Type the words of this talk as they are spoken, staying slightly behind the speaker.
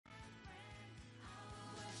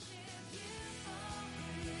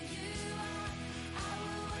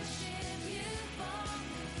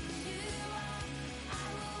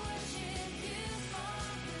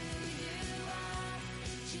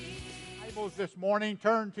Bibles this morning,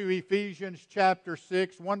 turn to Ephesians chapter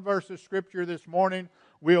 6. One verse of Scripture this morning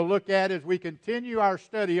we'll look at as we continue our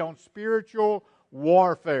study on spiritual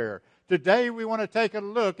warfare. Today we want to take a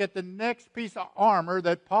look at the next piece of armor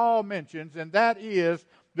that Paul mentions, and that is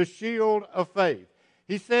the shield of faith.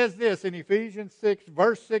 He says this in Ephesians 6,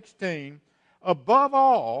 verse 16, above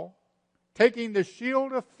all, taking the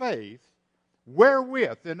shield of faith,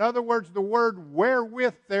 wherewith, in other words, the word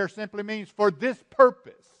wherewith there simply means for this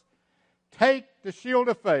purpose. Take the shield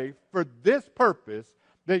of faith for this purpose,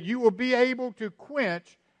 that you will be able to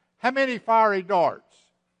quench how many fiery darts?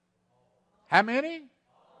 How many?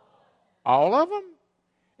 All of them?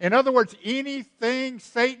 In other words, anything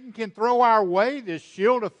Satan can throw our way, this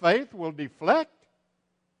shield of faith will deflect.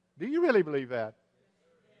 Do you really believe that?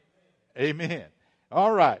 Amen.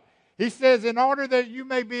 All right. He says, in order that you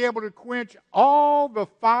may be able to quench all the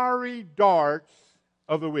fiery darts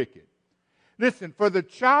of the wicked. Listen, for the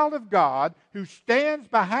child of God who stands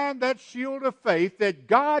behind that shield of faith that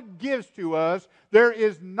God gives to us, there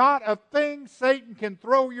is not a thing Satan can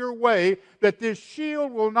throw your way that this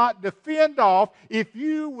shield will not defend off if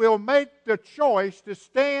you will make the choice to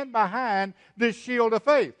stand behind this shield of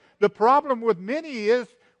faith. The problem with many is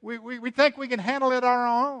we think we can handle it on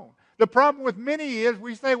our own. The problem with many is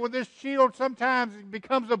we say, well, this shield sometimes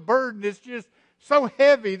becomes a burden. It's just so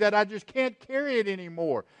heavy that I just can't carry it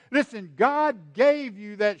anymore. Listen, God gave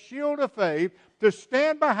you that shield of faith to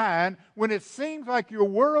stand behind when it seems like your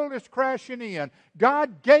world is crashing in.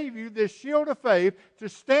 God gave you this shield of faith to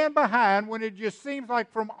stand behind when it just seems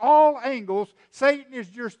like from all angles, Satan is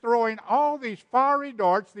just throwing all these fiery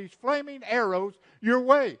darts, these flaming arrows your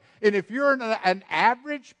way. And if you're an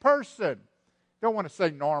average person, don't want to say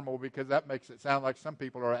normal because that makes it sound like some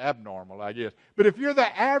people are abnormal, I guess. But if you're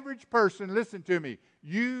the average person, listen to me,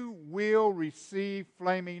 you will receive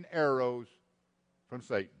flaming arrows from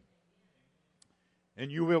Satan.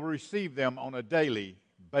 And you will receive them on a daily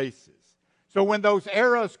basis. So when those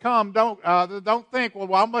arrows come, don't think,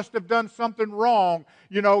 well, I must have done something wrong.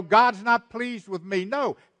 You know, God's not pleased with me.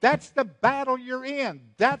 No, that's the battle you're in.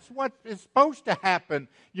 That's what is supposed to happen,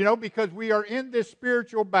 you know, because we are in this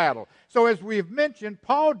spiritual battle. So as we've mentioned,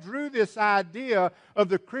 Paul drew this idea of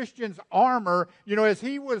the Christian's armor, you know, as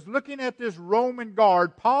he was looking at this Roman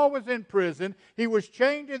guard. Paul was in prison. He was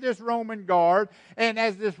chained to this Roman guard. And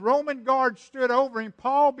as this Roman guard stood over him,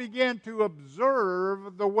 Paul began to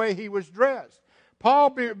observe the way he was dressed.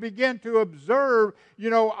 Paul began to observe,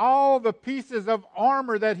 you know, all the pieces of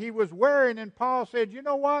armor that he was wearing. And Paul said, you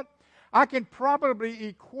know what? I can probably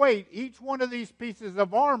equate each one of these pieces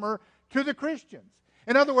of armor to the Christians.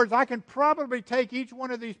 In other words, I can probably take each one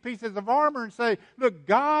of these pieces of armor and say, look,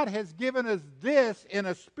 God has given us this in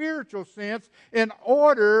a spiritual sense in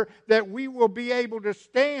order that we will be able to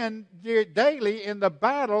stand daily in the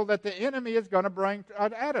battle that the enemy is going to bring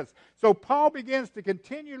at us. So Paul begins to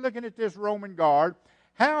continue looking at this Roman guard,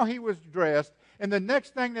 how he was dressed, and the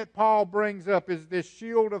next thing that Paul brings up is this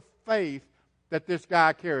shield of faith that this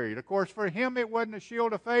guy carried. Of course, for him, it wasn't a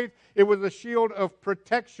shield of faith. It was a shield of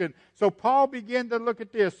protection. So Paul began to look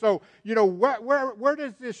at this. So, you know, where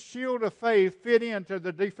does this shield of faith fit into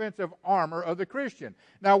the defensive armor of the Christian?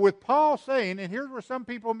 Now, with Paul saying, and here's where some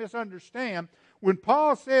people misunderstand, when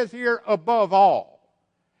Paul says here, above all,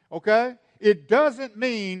 okay, it doesn't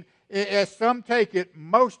mean, as some take it,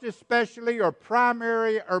 most especially or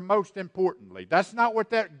primary or most importantly. That's not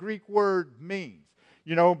what that Greek word means.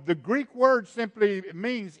 You know, the Greek word simply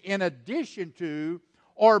means in addition to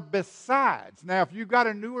or besides. Now, if you've got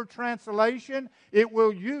a newer translation, it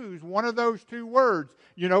will use one of those two words.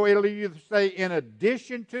 You know, it'll either say in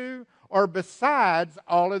addition to or besides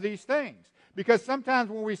all of these things. Because sometimes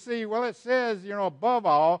when we see, well, it says, you know, above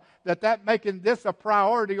all, that making this a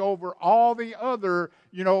priority over all the other,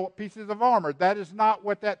 you know, pieces of armor. That is not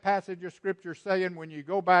what that passage of Scripture is saying when you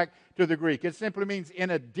go back to the Greek. It simply means in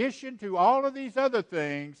addition to all of these other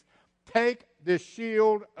things, take the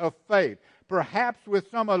shield of faith. Perhaps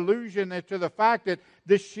with some allusion to the fact that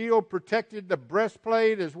this shield protected the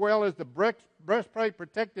breastplate as well as the breastplate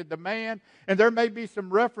protected the man. And there may be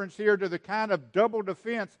some reference here to the kind of double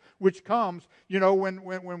defense which comes, you know,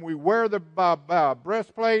 when we wear the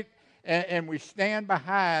breastplate and we stand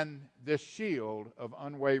behind this shield of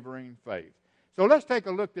unwavering faith. So let's take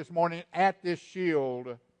a look this morning at this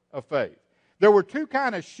shield of faith. There were two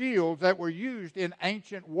kind of shields that were used in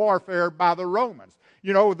ancient warfare by the Romans.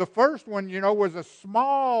 You know, the first one, you know, was a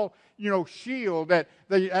small, shield that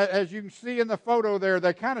they, as you can see in the photo there,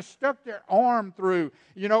 they kind of stuck their arm through,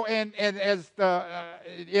 and as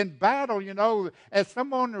in battle, as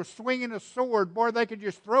someone was swinging a sword, boy, they could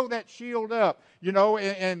just throw that shield up,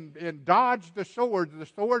 and dodge the sword. The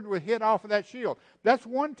sword would hit off of that shield. That's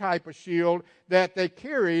one type of shield that they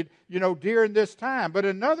carried, during this time. But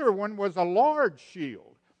another one was a large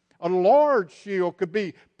shield. A large shield could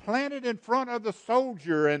be planted in front of the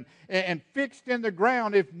soldier and fixed in the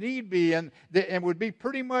ground if need be, and would be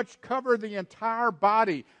pretty much cover the entire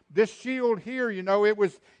body. This shield here, it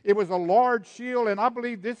was a large shield, and I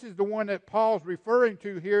believe this is the one that Paul's referring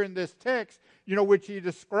to here in this text, which he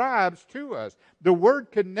describes to us. The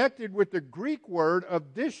word connected with the Greek word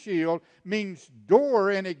of this shield means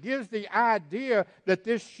door, and it gives the idea that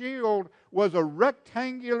this shield was a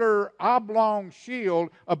rectangular oblong shield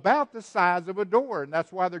about the size of a door, and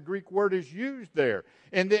that's why the Greek word is used there.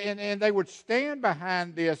 And they would stand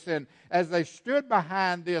behind this, and as they stood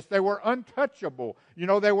behind this, they were untouchable.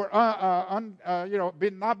 They were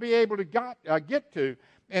not be able to get to.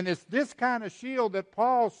 And it's this kind of shield that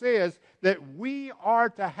Paul says that we are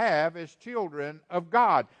to have as children of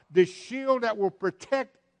God. This shield that will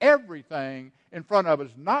protect everything in front of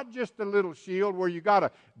us, not just a little shield where you got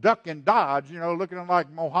to duck and dodge, looking like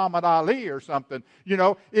Muhammad Ali or something.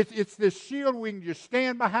 It's this shield we can just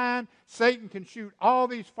stand behind. Satan can shoot all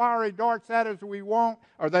these fiery darts at us we want,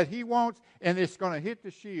 or that he wants, and it's going to hit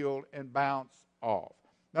the shield and bounce off.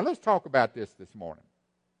 Now let's talk about this morning.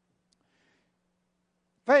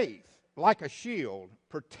 Faith, like a shield,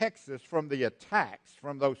 protects us from the attacks,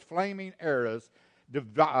 from those flaming arrows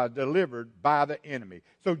delivered by the enemy.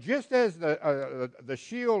 So just as the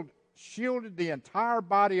shield shielded the entire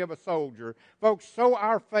body of a soldier, folks, so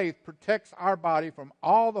our faith protects our body from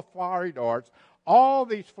all the fiery darts, all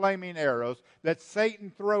these flaming arrows that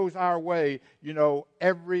Satan throws our way,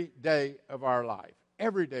 every day of our life.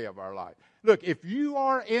 Every day of our life. Look, if you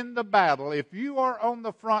are in the battle, if you are on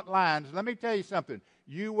the front lines, let me tell you something.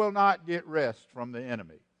 You will not get rest from the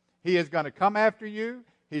enemy. He is going to come after you.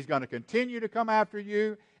 He's going to continue to come after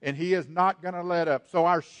you, and he is not going to let up. So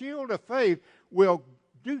our shield of faith will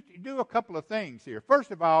do a couple of things here.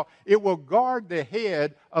 First of all, it will guard the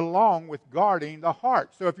head along with guarding the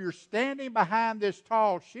heart. So if you're standing behind this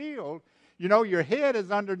tall shield, your head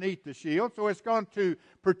is underneath the shield, so it's going to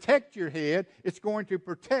protect your head. It's going to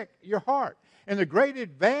protect your heart. And the great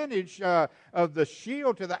advantage of the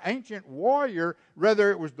shield to the ancient warrior, whether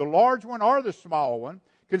it was the large one or the small one,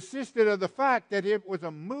 consisted of the fact that it was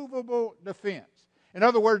a movable defense. In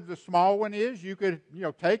other words, the small one is you could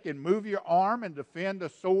take and move your arm and defend a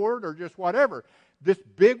sword or just whatever. This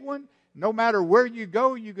big one, no matter where you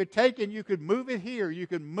go, you could take and you could move it here. You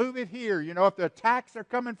could move it here. If the attacks are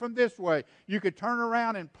coming from this way, you could turn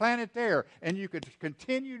around and plant it there. And you could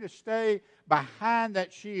continue to stay behind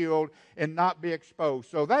that shield and not be exposed.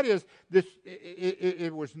 So that is,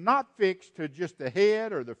 it was not fixed to just the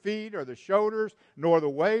head or the feet or the shoulders nor the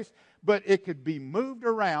waist, but it could be moved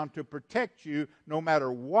around to protect you no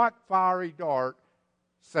matter what fiery dart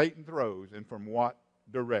Satan throws and from what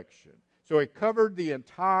direction. So it covered the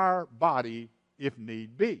entire body if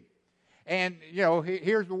need be. And,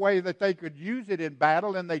 here's the way that they could use it in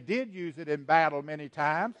battle, and they did use it in battle many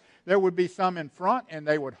times. There would be some in front, and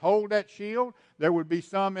they would hold that shield. There would be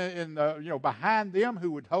some in the, behind them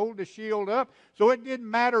who would hold the shield up. So it didn't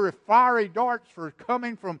matter if fiery darts were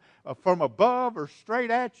coming from above or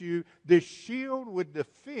straight at you. This shield would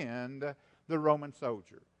defend the Roman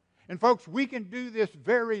soldier. And folks, we can do this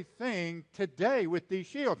very thing today with these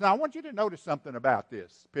shields. Now, I want you to notice something about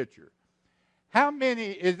this picture.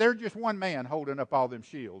 Is there just one man holding up all them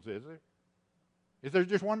shields, is there? Is there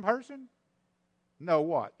just one person? No,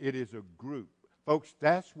 what? It is a group. Folks,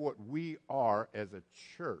 that's what we are as a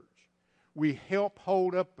church. We help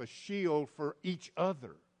hold up a shield for each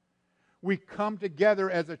other. We come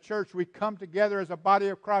together as a church. We come together as a body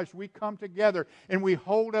of Christ. We come together and we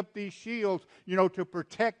hold up these shields, to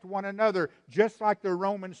protect one another, just like the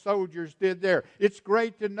Roman soldiers did there. It's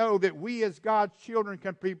great to know that we as God's children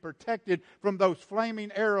can be protected from those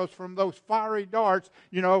flaming arrows, from those fiery darts,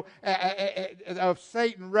 of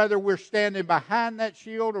Satan, whether we're standing behind that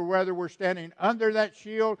shield or whether we're standing under that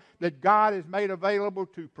shield that God has made available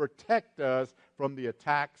to protect us from the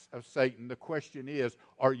attacks of Satan. The question is,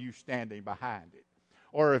 are you standing behind it?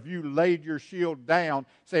 Or have you laid your shield down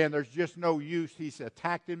saying there's just no use? He's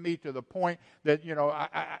attacking me to the point that,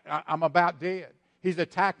 I'm about dead. He's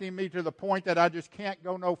attacking me to the point that I just can't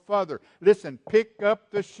go no further. Listen, pick up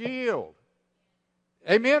the shield.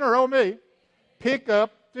 Amen or oh me? Pick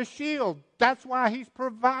up the shield. That's why he's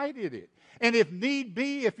provided it. And if need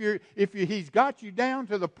be, he's got you down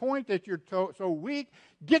to the point that you're so weak,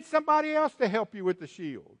 get somebody else to help you with the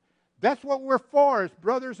shield. That's what we're for as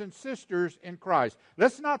brothers and sisters in Christ.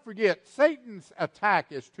 Let's not forget, Satan's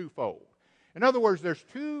attack is twofold. In other words, there's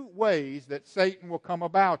two ways that Satan will come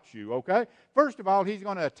about you, okay? First of all, he's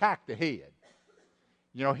going to attack the head.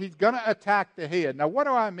 He's going to attack the head. Now, what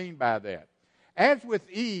do I mean by that? As with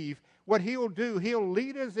Eve, what he'll do, he'll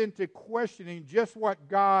lead us into questioning just what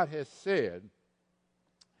God has said.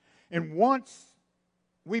 And once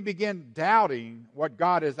we begin doubting what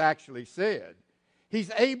God has actually said,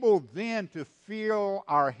 he's able then to fill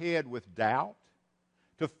our head with doubt,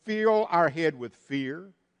 to fill our head with fear,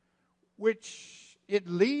 which it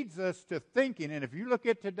leads us to thinking, and if you look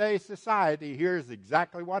at today's society, here's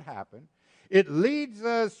exactly what happened. It leads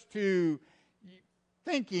us to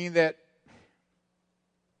thinking that,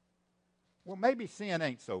 well, maybe sin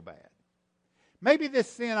ain't so bad. Maybe this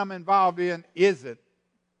sin I'm involved in isn't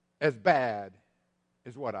as bad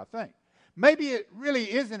as what I think. Maybe it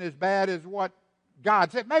really isn't as bad as what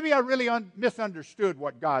God said. Maybe I really misunderstood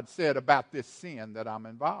what God said about this sin that I'm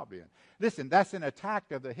involved in. Listen, that's an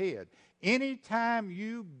attack of the head. Anytime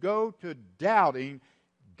you go to doubting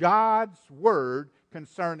God's word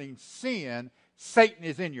concerning sin, Satan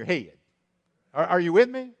is in your head. Are you with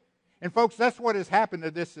me? And folks, that's what has happened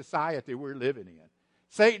to this society we're living in.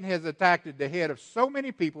 Satan has attacked the head of so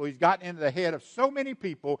many people. He's gotten into the head of so many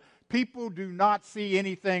people. People do not see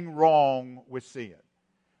anything wrong with sin.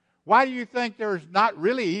 Why do you think there's not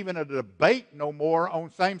really even a debate no more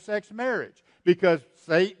on same-sex marriage? Because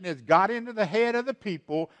Satan has got into the head of the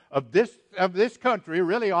people of this country,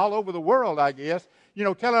 really all over the world, I guess,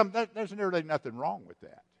 tell them that there's really nothing wrong with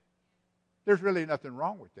that. There's really nothing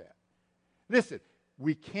wrong with that. Listen,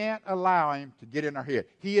 we can't allow him to get in our head.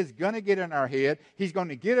 He is going to get in our head. He's going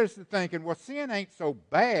to get us to thinking, well, sin ain't so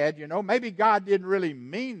bad, maybe God didn't really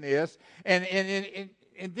mean this. And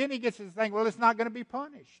then he gets us to think, well, it's not going to be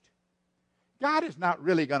punished. God is not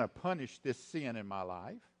really going to punish this sin in my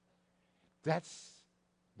life. That's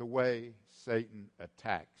the way Satan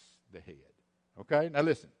attacks the head. Okay? Now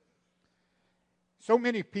listen. So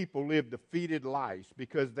many people live defeated lives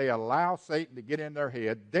because they allow Satan to get in their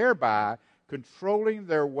head, thereby controlling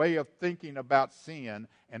their way of thinking about sin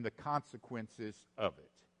and the consequences of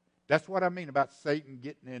it. That's what I mean about Satan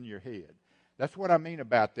getting in your head. That's what I mean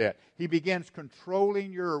about that. He begins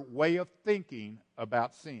controlling your way of thinking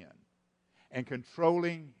about sin and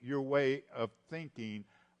controlling your way of thinking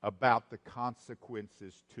about the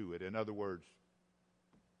consequences to it. In other words,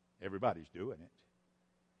 everybody's doing it.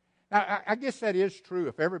 Now, I guess that is true.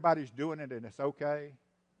 If everybody's doing it and it's okay.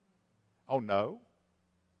 Oh, no.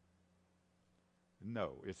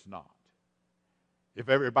 No, it's not. If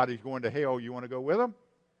everybody's going to hell, you want to go with them?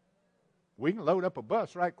 We can load up a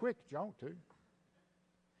bus right quick if you want to.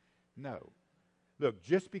 No. Look,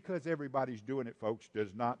 just because everybody's doing it, folks,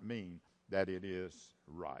 does not mean that it is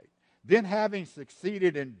right. Then, having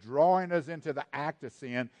succeeded in drawing us into the act of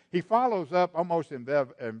sin, he follows up almost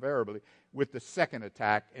invariably with the second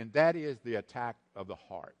attack, and that is the attack of the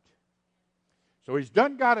heart. So he's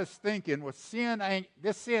done got us thinking, well,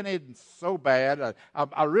 this sin isn't so bad.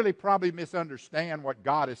 I really probably misunderstand what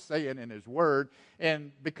God is saying in his word,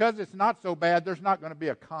 and because it's not so bad, there's not going to be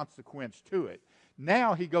a consequence to it.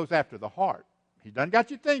 Now he goes after the heart. He's done got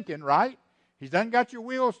you thinking, right? He's done got your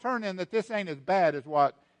wheels turning that this ain't as bad as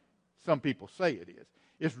what some people say it is.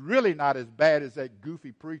 It's really not as bad as that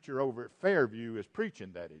goofy preacher over at Fairview is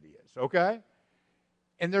preaching that it is, okay?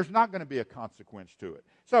 And there's not going to be a consequence to it.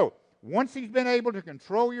 So, once he's been able to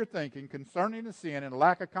control your thinking concerning the sin and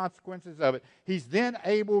lack of consequences of it, he's then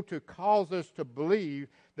able to cause us to believe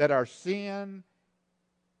that our sin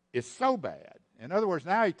is so bad. In other words,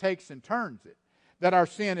 now he takes and turns it. That our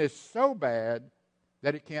sin is so bad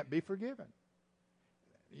that it can't be forgiven.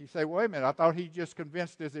 You say, wait a minute, I thought he just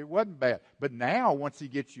convinced us it wasn't bad. But now, once he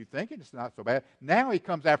gets you thinking it's not so bad, now he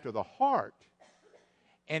comes after the heart.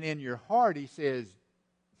 And in your heart, he says,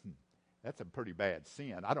 that's a pretty bad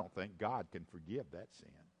sin. I don't think God can forgive that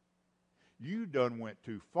sin. You done went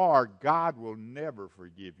too far. God will never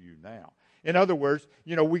forgive you now. In other words,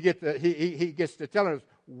 we get he gets to tell us,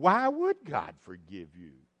 why would God forgive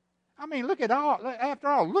you? I mean, after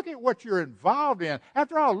all, look at what you're involved in.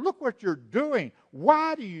 After all, look what you're doing.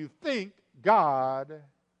 Why do you think God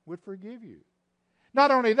would forgive you?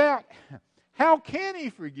 Not only that, how can he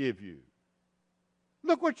forgive you?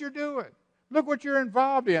 Look what you're doing. Look what you're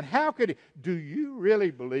involved in. How could he? Do you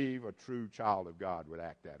really believe a true child of God would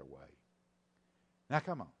act that way? Now,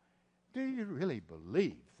 come on. Do you really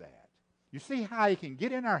believe that? You see how he can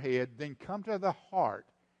get in our head, then come to the heart,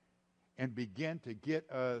 and begin to get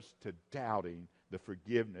us to doubting the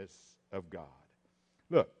forgiveness of God.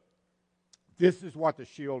 Look, this is what the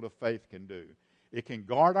shield of faith can do. It can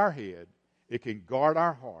guard our head. It can guard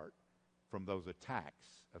our heart from those attacks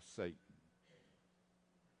of Satan.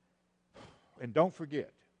 And don't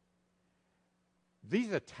forget,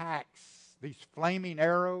 these attacks, these flaming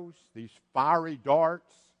arrows, these fiery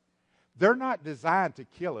darts, they're not designed to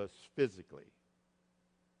kill us physically.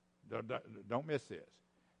 Don't miss this.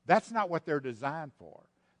 That's not what they're designed for.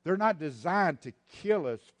 They're not designed to kill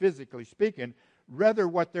us physically speaking. Rather,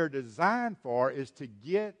 what they're designed for is to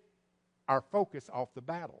get our focus off the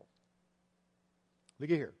battle. Look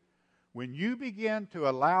at here. When you begin to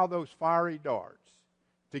allow those fiery darts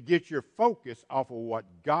to get your focus off of what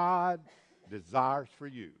God desires for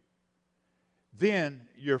you, then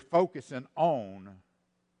you're focusing on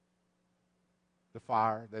the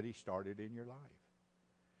fire that He started in your life.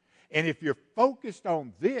 And if you're focused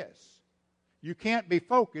on this, you can't be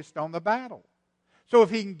focused on the battle. So if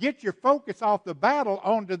He can get your focus off the battle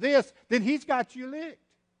onto this, then He's got you licked.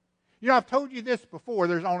 You know, I've told you this before.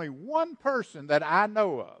 There's only one person that I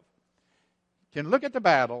know of can look at the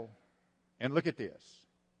battle and look at this.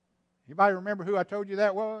 Anybody remember who I told you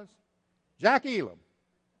that was? Jack Elam.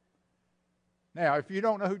 Now, if you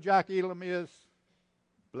don't know who Jack Elam is,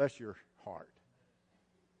 bless your heart.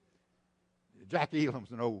 Jack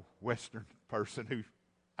Elam's an old Western person whose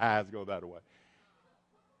eyes go that way.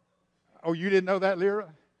 Oh, you didn't know that, Lyra?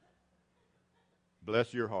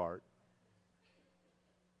 Bless your heart.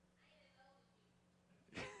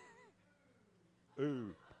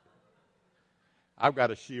 Ooh. I've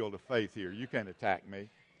got a shield of faith here. You can't attack me.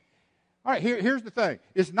 All right, here's the thing.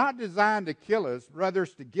 It's not designed to kill us. Rather,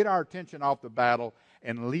 it's to get our attention off the battle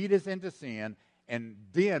and lead us into sin and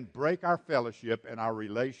then break our fellowship and our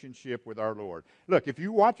relationship with our Lord. Look, if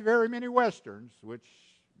you watch very many Westerns, which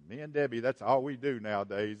me and Debbie, that's all we do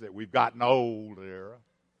nowadays, that we've gotten old there.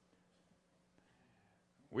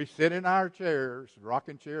 We sit in our chairs,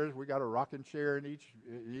 rocking chairs. We got a rocking chair in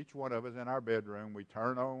each one of us in our bedroom. We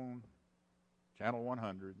turn on Channel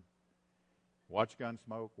 100, watch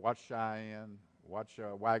Gunsmoke, watch Cheyenne, watch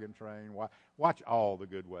Wagon Train, watch all the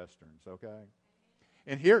good Westerns, okay?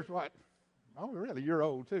 And here's what, oh, really, you're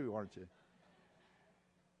old too, aren't you?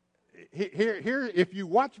 Here, if you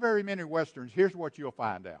watch very many Westerns, here's what you'll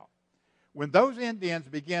find out. When those Indians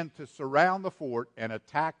begin to surround the fort and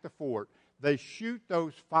attack the fort, they shoot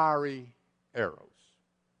those fiery arrows,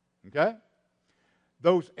 okay?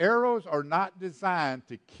 Those arrows are not designed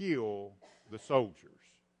to kill the soldiers,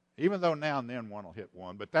 even though now and then one will hit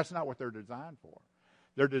one, but that's not what they're designed for.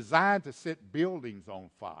 They're designed to set buildings on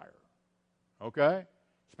fire, okay?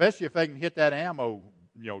 Especially if they can hit that ammo,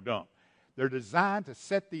 dump. They're designed to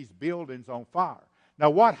set these buildings on fire. Now,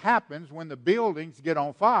 what happens when the buildings get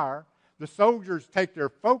on fire? The soldiers take their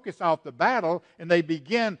focus off the battle and they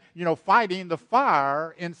begin, fighting the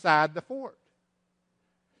fire inside the fort.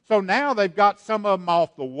 So now they've got some of them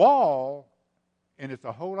off the wall, and it's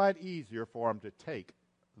a whole lot easier for them to take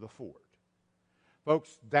the fort.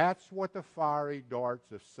 Folks, that's what the fiery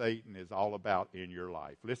darts of Satan is all about in your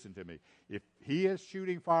life. Listen to me. If he is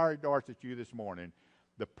shooting fiery darts at you this morning,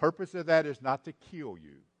 the purpose of that is not to kill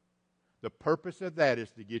you. The purpose of that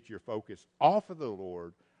is to get your focus off of the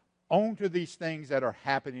Lord onto these things that are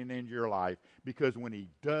happening in your life, because when he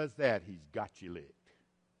does that, he's got you licked.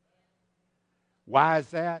 Why is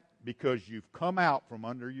that? Because you've come out from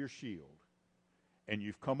under your shield and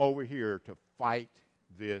you've come over here to fight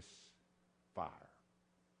this fire.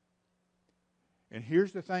 And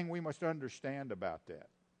here's the thing we must understand about that.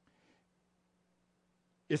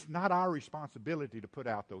 It's not our responsibility to put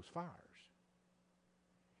out those fires.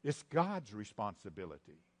 It's God's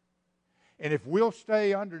responsibility. And if we'll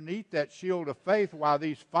stay underneath that shield of faith while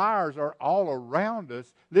these fires are all around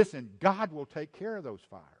us, listen, God will take care of those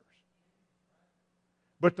fires.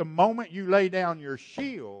 But the moment you lay down your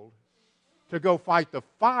shield to go fight the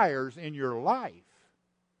fires in your life,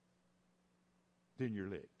 then you're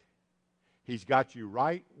licked. He's got you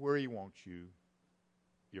right where he wants you.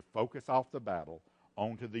 You focus off the battle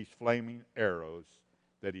onto these flaming arrows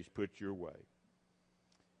that he's put your way.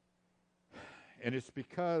 And it's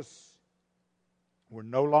because we're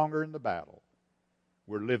no longer in the battle.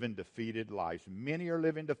 We're living defeated lives. Many are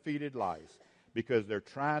living defeated lives because they're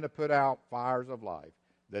trying to put out fires of life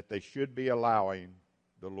that they should be allowing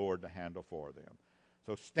the Lord to handle for them.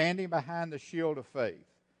 So standing behind the shield of faith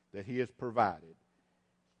that he has provided,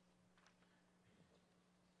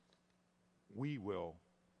 we will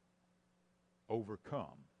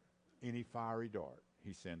overcome any fiery dart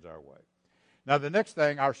he sends our way. Now, the next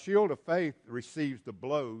thing, our shield of faith receives the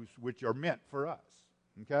blows which are meant for us.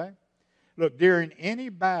 Okay? Look, during any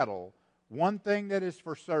battle, one thing that is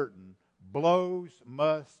for certain, blows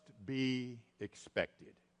must be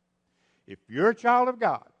expected. If you're a child of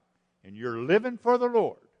God and you're living for the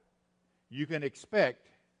Lord, you can expect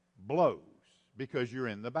blows because you're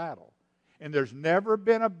in the battle. And there's never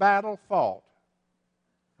been a battle fought,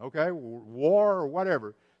 okay, war or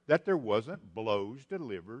whatever, that there wasn't blows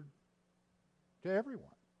delivered to everyone.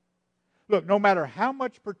 Look, no matter how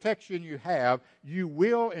much protection you have, you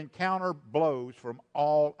will encounter blows from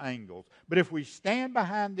all angles. But if we stand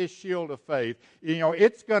behind this shield of faith,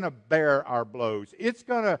 it's going to bear our blows. It's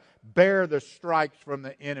going to bear the strikes from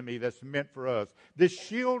the enemy that's meant for us. This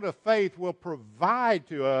shield of faith will provide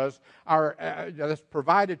to us, that's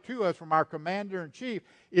provided to us from our commander-in-chief,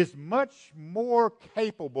 is much more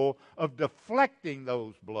capable of deflecting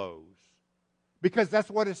those blows. Because that's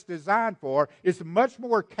what it's designed for. It's much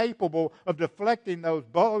more capable of deflecting those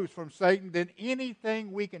blows from Satan than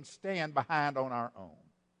anything we can stand behind on our own.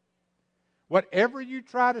 Whatever you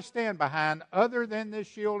try to stand behind other than this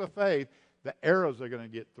shield of faith, the arrows are going to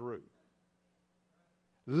get through.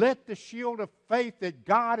 Let the shield of faith that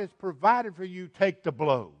God has provided for you take the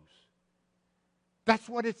blows. That's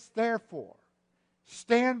what it's there for.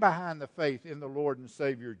 Stand behind the faith in the Lord and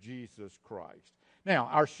Savior Jesus Christ.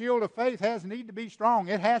 Now, our shield of faith need to be strong.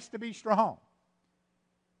 It has to be strong.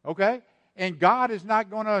 Okay? And God is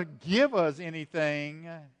not going to give us anything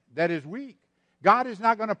that is weak. God is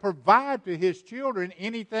not going to provide to His children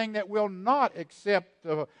anything that will not accept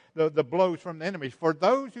the blows from the enemy. For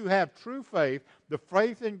those who have true faith, the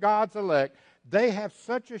faith in God's elect, they have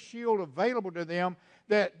such a shield available to them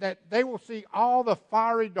that they will see all the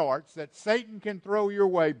fiery darts that Satan can throw your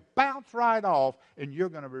way bounce right off, and you're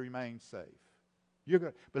going to remain safe.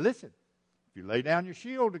 But listen, if you lay down your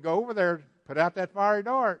shield to go over there, put out that fiery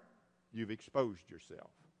dart, you've exposed yourself.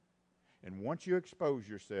 And once you expose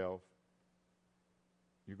yourself,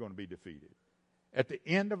 you're going to be defeated. At the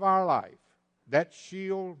end of our life, that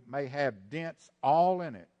shield may have dents all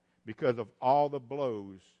in it because of all the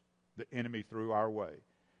blows the enemy threw our way.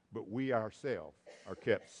 But we ourselves are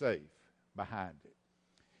kept safe behind it.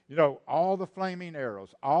 All the flaming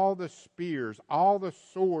arrows, all the spears, all the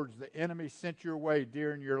swords the enemy sent your way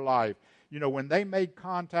during your life, when they made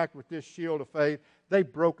contact with this shield of faith, they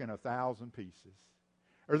broke in 1,000 pieces.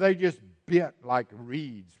 Or they just bent like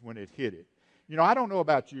reeds when it hit it. I don't know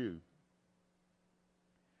about you,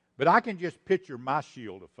 but I can just picture my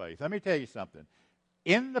shield of faith. Let me tell you something.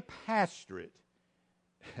 In the pastorate,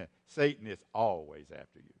 Satan is always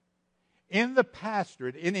after you. In the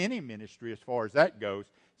pastorate, in any ministry as far as that goes,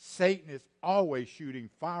 Satan is always shooting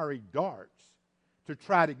fiery darts to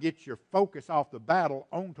try to get your focus off the battle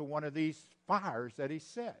onto one of these fires that he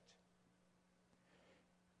set.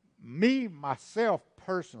 Me, myself,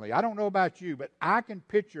 personally, I don't know about you, but I can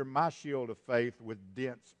picture my shield of faith with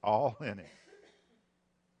dents all in it.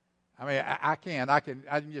 I mean, I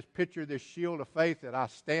can just picture this shield of faith that I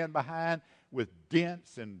stand behind with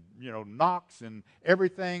dents and, knocks and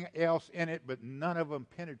everything else in it, but none of them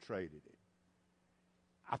penetrated it.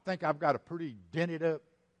 I think I've got a pretty dented up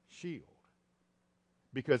shield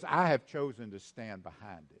because I have chosen to stand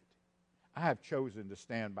behind it. I have chosen to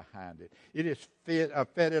stand behind it. It has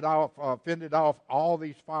fended off all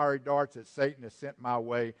these fiery darts that Satan has sent my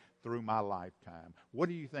way through my lifetime. What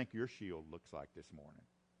do you think your shield looks like this morning?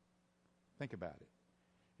 Think about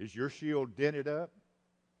it. Is your shield dented up?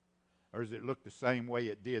 Or does it look the same way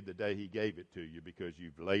it did the day he gave it to you because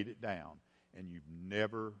you've laid it down and you've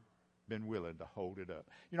never been willing to hold it up?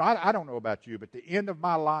 I don't know about you, but at the end of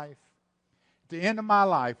my life,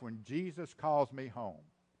 when Jesus calls me home,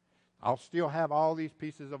 I'll still have all these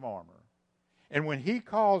pieces of armor. And when he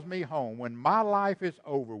calls me home, when my life is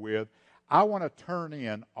over with, I want to turn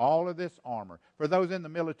in all of this armor. For those in the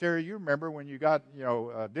military, you remember when you got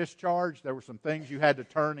discharged, there were some things you had to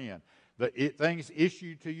turn in. Things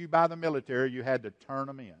issued to you by the military, you had to turn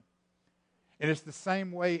them in. And it's the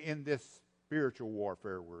same way in this spiritual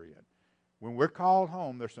warfare we're in. When we're called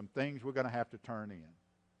home, there's some things we're going to have to turn in.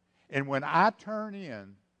 And when I turn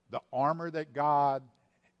in the armor that God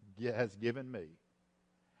has given me,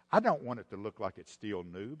 I don't want it to look like it's still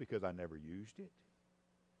new because I never used it.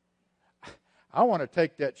 I want to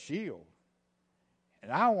take that shield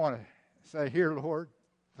and I want to say, here, Lord,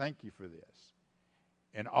 thank you for this.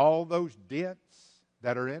 And all those dents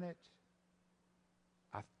that are in it,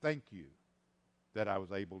 I thank you that I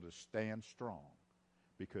was able to stand strong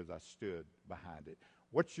because I stood behind it.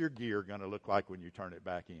 What's your gear going to look like when you turn it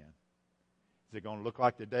back in? Is it going to look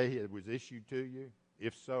like the day it was issued to you?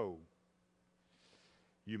 If so,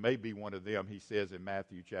 you may be one of them, he says in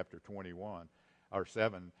Matthew chapter 21, or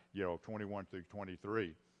 7, 21 through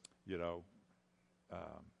 23. you know,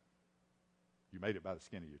 you made it by the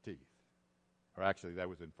skin of your teeth. Or actually, that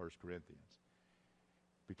was in 1 Corinthians.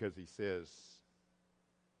 Because he says,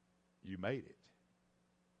 you made it.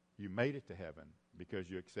 You made it to heaven because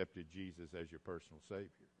you accepted Jesus as your personal Savior.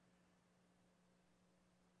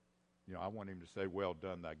 You know, I want him to say, well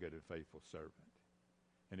done, thy good and faithful servant.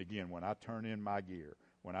 And again, when I turn in my gear,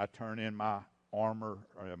 when I turn in my armor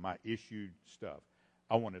or my issued stuff,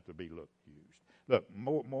 I want it to be used. Look,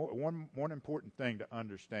 one important thing to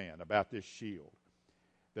understand about this shield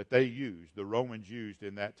that they used, the Romans used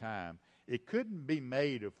in that time, it couldn't be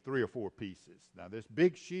made of 3 or 4 pieces. Now, this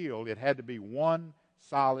big shield, it had to be one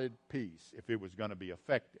solid piece if it was going to be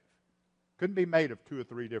effective. Couldn't be made of 2 or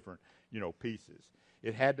 3 different, pieces.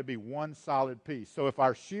 It had to be one solid piece. So if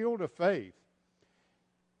our shield of faith,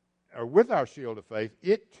 or with our shield of faith,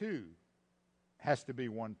 it too has to be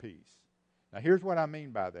one piece. Now, here's what I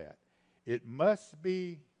mean by that. It must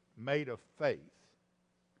be made of faith.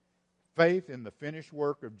 Faith in the finished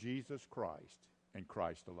work of Jesus Christ and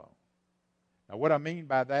Christ alone. Now, what I mean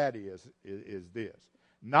by that is this.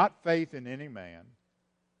 Not faith in any man,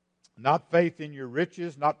 not faith in your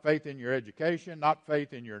riches, not faith in your education, not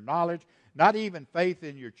faith in your knowledge, not even faith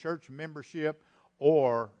in your church membership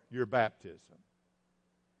or your baptism.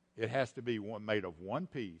 It has to be made of one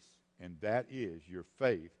piece, and that is your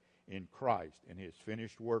faith in Christ and his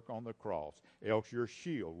finished work on the cross. Else your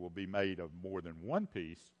shield will be made of more than one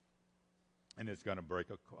piece, and it's going to break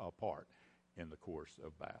apart in the course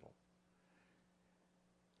of battle.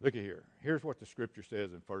 Look at here. Here's what the Scripture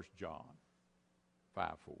says in 1 John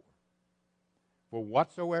 5:4. For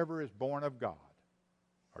whatsoever is born of God.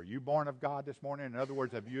 Are you born of God this morning? In other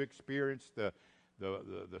words, have you experienced the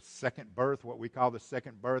second birth, what we call the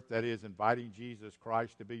second birth, that is inviting Jesus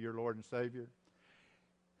Christ to be your Lord and Savior?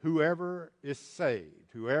 Whoever is saved,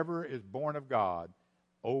 whoever is born of God,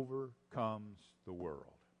 overcomes the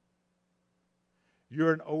world.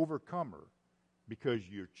 You're an overcomer because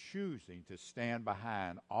you're choosing to stand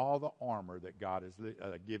behind all the armor that God has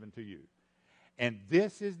given to you. And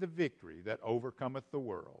this is the victory that overcometh the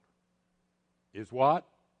world. Is what?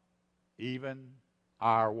 Even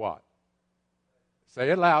our what? Say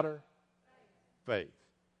it louder. Faith.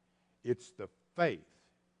 It's the faith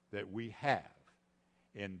that we have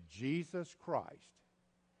in Jesus Christ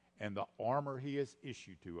and the armor he has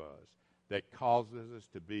issued to us that causes us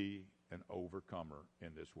to be an overcomer in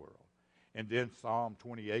this world. And then Psalm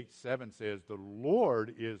 28:7 says, the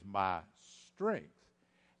Lord is my strength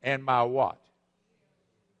and my what?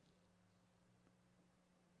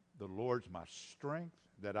 The Lord's my strength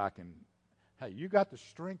that I can... Hey, you got the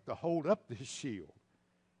strength to hold up this shield.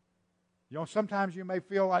 Sometimes you may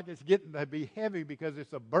feel like it's getting to be heavy because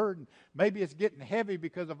it's a burden. Maybe it's getting heavy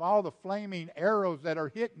because of all the flaming arrows that are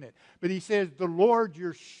hitting it. But he says, the Lord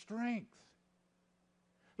your strength.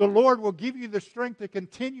 The Lord will give you the strength to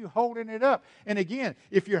continue holding it up. And again,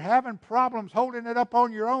 if you're having problems holding it up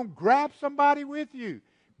on your own, grab somebody with you.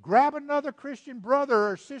 Grab another Christian brother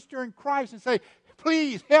or sister in Christ and say,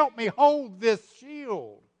 please help me hold this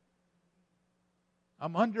shield.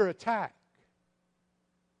 I'm under attack.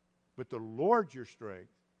 But the Lord's your strength.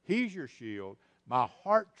 He's your shield. My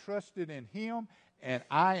heart trusted in him, and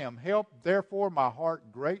I am helped. Therefore, my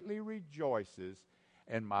heart greatly rejoices,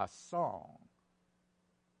 and my song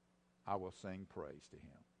I will sing praise to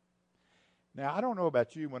him. Now, I don't know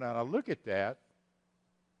about you. When I look at that,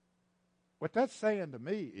 what that's saying to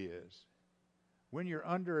me is, when you're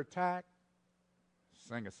under attack,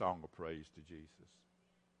 sing a song of praise to Jesus.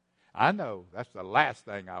 I know that's the last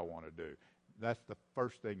thing I want to do. That's the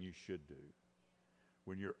first thing you should do.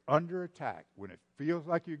 When you're under attack, when it feels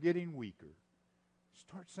like you're getting weaker,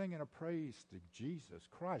 start singing a praise to Jesus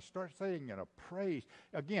Christ. Start singing a praise.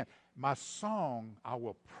 Again, my song, I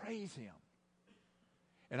will praise him.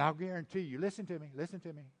 And I'll guarantee you, listen to me.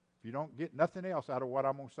 If you don't get nothing else out of what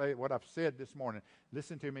I'm going to say, what I've said this morning,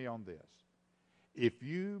 listen to me on this. If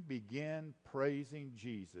you begin praising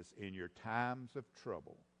Jesus in your times of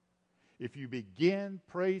trouble, if you begin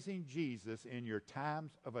praising Jesus in your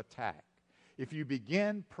times of attack, if you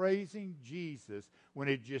begin praising Jesus when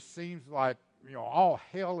it just seems like all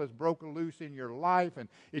hell is broken loose in your life and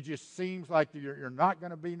it just seems like you're not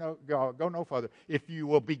going to go no further. If you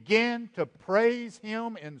will begin to praise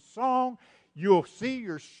him in song, you'll see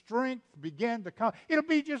your strength begin to come. It'll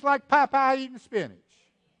be just like Popeye eating spinach.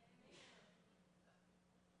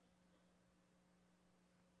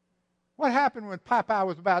 What happened when Popeye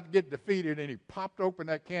was about to get defeated and he popped open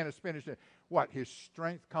that can of spinach? And what? His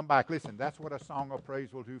strength come back. Listen, that's what a song of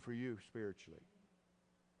praise will do for you spiritually.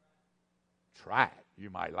 Try it.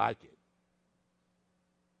 You might like it.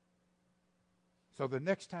 So the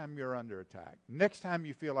next time you're under attack, next time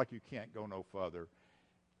you feel like you can't go no further,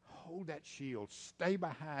 hold that shield. Stay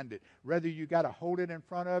behind it. Whether you got to hold it in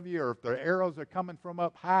front of you or if the arrows are coming from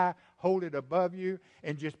up high, hold it above you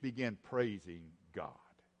and just begin praising God.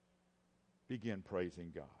 Begin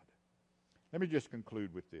praising God. Let me just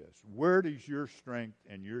conclude with this. Where does your strength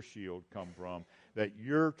and your shield come from that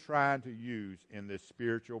you're trying to use in this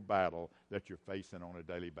spiritual battle that you're facing on a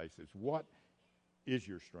daily basis? What is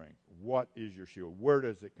your strength? What is your shield? Where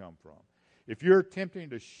does it come from? If you're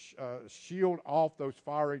attempting to shield off those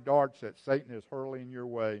fiery darts that Satan is hurling your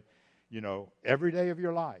way, every day of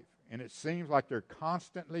your life, and it seems like they're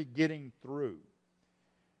constantly getting through,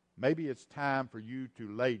 maybe it's time for you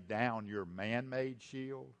to lay down your man-made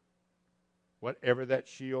shield, whatever that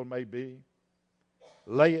shield may be.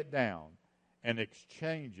 Lay it down and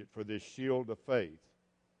exchange it for this shield of faith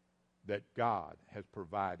that God has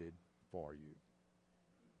provided for you.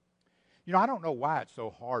 I don't know why it's so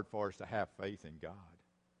hard for us to have faith in God.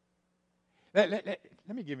 Let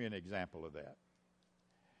me give you an example of that.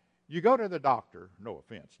 You go to the doctor, no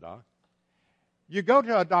offense, Doc. You go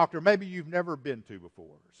to a doctor maybe you've never been to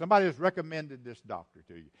before. Somebody has recommended this doctor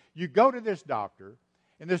to you. You go to this doctor,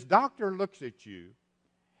 and this doctor looks at you,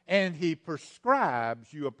 and he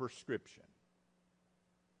prescribes you a prescription.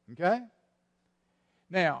 Okay?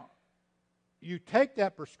 Now, you take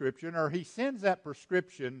that prescription, or he sends that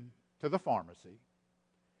prescription to the pharmacy.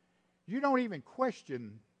 You don't even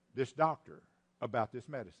question this doctor about this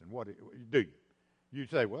medicine. What do you? You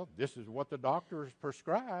say, well, this is what the doctor has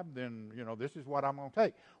prescribed, then, this is what I'm going to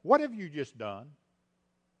take. What have you just done?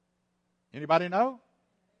 Anybody know?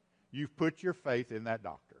 You've put your faith in that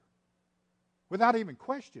doctor without even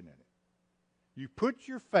questioning it. You put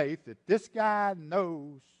your faith that this guy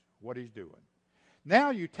knows what he's doing. Now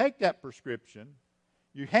you take that prescription,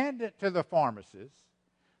 you hand it to the pharmacist.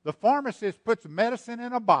 The pharmacist puts medicine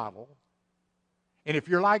in a bottle, and if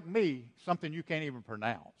you're like me, something you can't even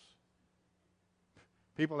pronounce.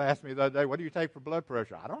 People asked me the other day, what do you take for blood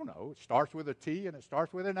pressure? I don't know. It starts with a T and it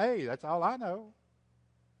starts with an A. That's all I know.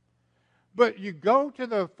 But you go to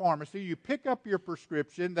the pharmacy, you pick up your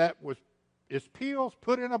prescription that is pills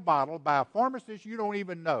put in a bottle by a pharmacist you don't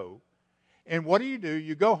even know. And what do?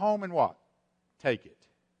 You go home and what? Take it.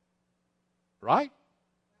 Right?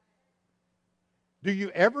 Do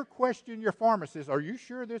you ever question your pharmacist, are you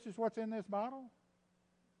sure this is what's in this bottle?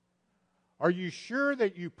 Are you sure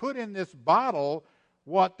that you put in this bottle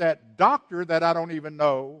what that doctor that I don't even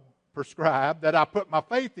know prescribed, that I put my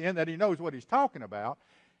faith in, that he knows what he's talking about?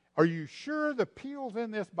 Are you sure the pills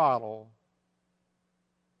in this bottle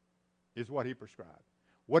is what he prescribed?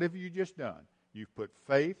 What have you just done? You've put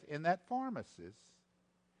faith in that pharmacist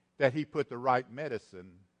that he put the right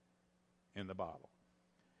medicine in the bottle.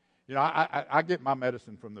 I get my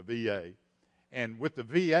medicine from the VA, and with the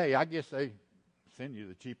VA, I guess they send you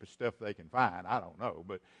the cheapest stuff they can find. I don't know,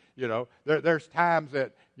 but there's times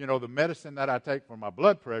that the medicine that I take for my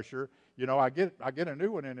blood pressure, I get a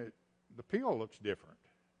new one, and the pill looks different.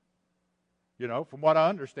 From what I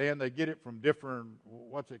understand, they get it from different,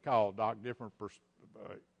 what's it called, Doc? Different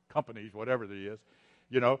companies, whatever it is,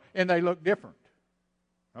 and they look different.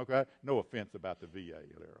 Okay, no offense about the VA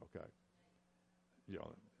there. Okay,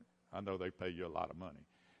 I know they pay you a lot of money.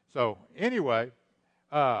 So anyway,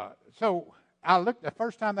 so I looked, the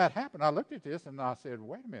first time that happened, I looked at this and I said,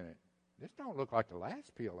 wait a minute, this don't look like the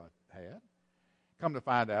last pill I had. Come to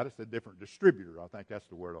find out, it's a different distributor. I think that's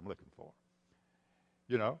the word I'm looking for.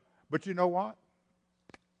 But you know what?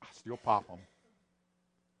 I still pop them.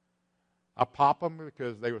 I pop them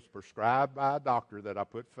because they was prescribed by a doctor that I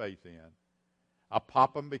put faith in. I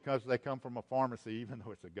pop them because they come from a pharmacy, even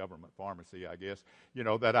though it's a government pharmacy, I guess,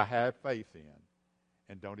 that I have faith in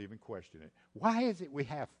and don't even question it. Why is it we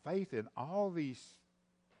have faith in all these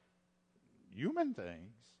human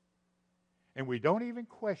things and we don't even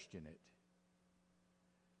question it,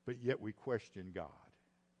 but yet we question God?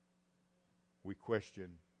 We question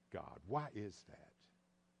God. Why is that?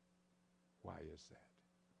 Why is that?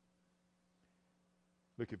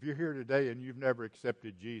 Look, if you're here today and you've never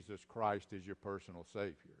accepted Jesus Christ as your personal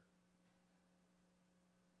Savior,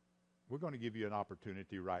 we're going to give you an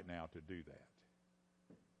opportunity right now to do that.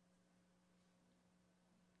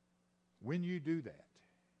 When you do that,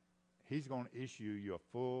 He's going to issue you a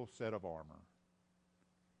full set of armor.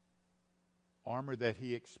 Armor that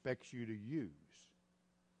He expects you to use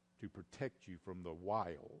to protect you from the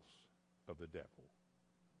wiles of the devil.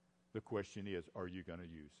 The question is, are you going to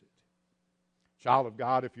use it? Child of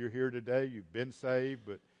God, if you're here today, you've been saved,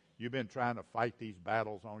 but you've been trying to fight these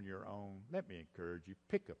battles on your own, let me encourage you,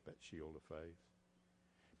 pick up that shield of faith.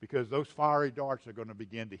 Because those fiery darts are going to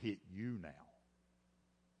begin to hit you now.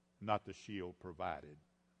 not the shield provided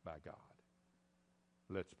by God.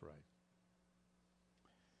 Let's pray.